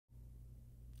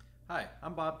Hi,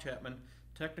 I'm Bob Chapman,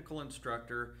 technical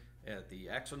instructor at the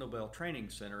AkzoNobel Training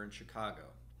Center in Chicago.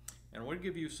 And I want to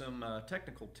give you some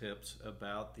technical tips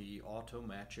about the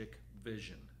Automatchic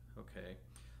Vision. Okay,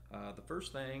 the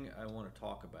first thing I want to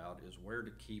talk about is where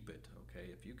to keep it. Okay,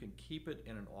 if you can keep it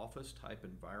in an office type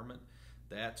environment,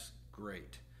 that's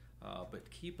great.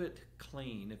 But keep it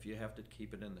clean if you have to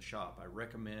keep it in the shop. I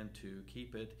recommend to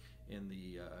keep it in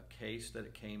the case that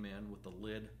it came in with the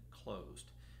lid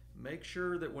closed. Make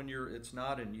sure that when it's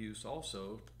not in use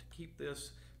also to keep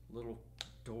this little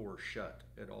door shut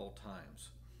at all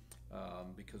times,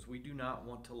 because we do not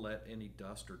want to let any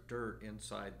dust or dirt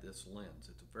inside this lens.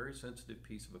 It's a very sensitive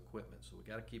piece of equipment, so we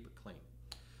got to keep it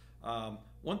clean.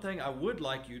 One thing I would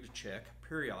like you to check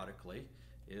periodically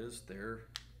is there,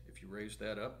 if you raise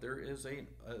that up, there is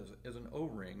an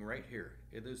O-ring right here.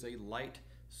 It is a light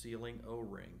sealing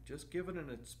O-ring. Just give it an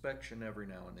inspection every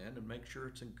now and then and make sure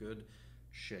it's in good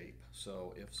shape.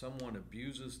 So if someone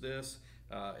abuses this,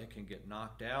 it can get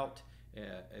knocked out.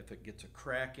 If it gets a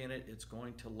crack in it, it's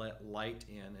going to let light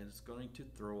in and it's going to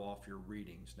throw off your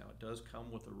readings. Now it does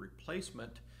come with a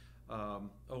replacement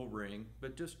O-ring,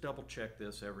 but just double check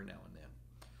this every now and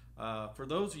then. For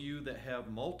those of you that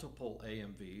have multiple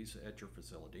AMVs at your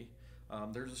facility,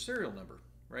 there's a serial number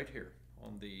right here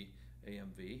on the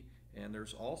AMV, and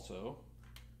there's also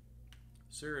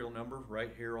serial number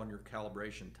right here on your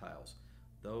calibration tiles.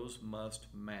 Those must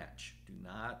match. Do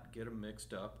not get them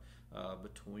mixed up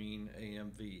between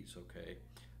AMVs, okay?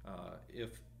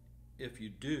 If you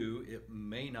do, it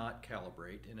may not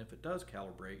calibrate, and if it does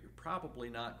calibrate, you're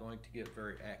probably not going to get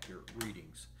very accurate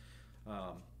readings.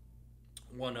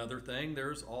 One other thing,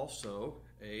 there's also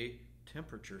a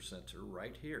temperature sensor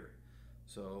right here.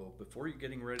 So before you're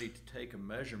getting ready to take a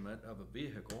measurement of a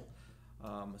vehicle,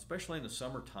 especially in the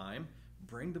summertime,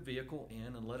 bring the vehicle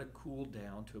in and let it cool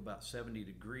down to about 70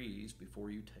 degrees before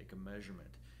you take a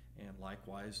measurement. And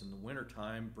likewise in the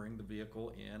wintertime, bring the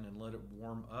vehicle in and let it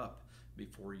warm up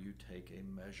before you take a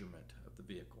measurement of the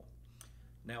vehicle.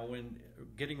 Now when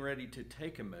getting ready to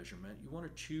take a measurement, you want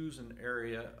to choose an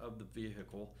area of the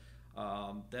vehicle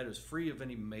that is free of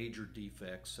any major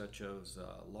defects such as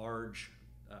large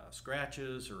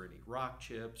scratches or any rock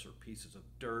chips or pieces of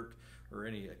dirt or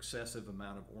any excessive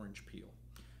amount of orange peel.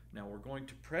 Now we're going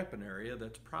to prep an area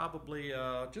that's probably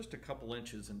just a couple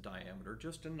inches in diameter,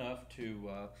 just enough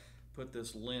to put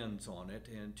this lens on it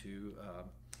and to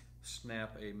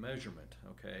snap a measurement,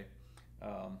 okay?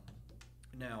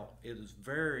 Now it is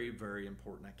very, very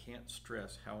important, I can't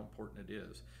stress how important it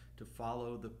is to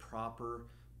follow the proper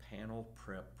panel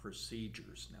prep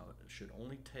procedures. Now it should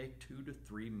only take 2 to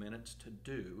 3 minutes to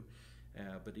do,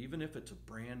 but even if it's a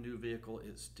brand new vehicle,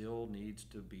 it still needs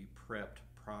to be prepped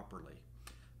properly.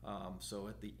 So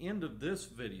at the end of this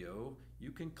video,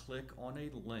 you can click on a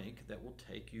link that will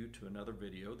take you to another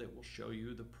video that will show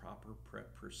you the proper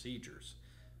prep procedures.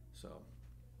 So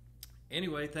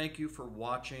anyway, thank you for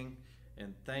watching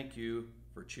and thank you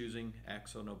for choosing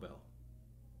AkzoNobel.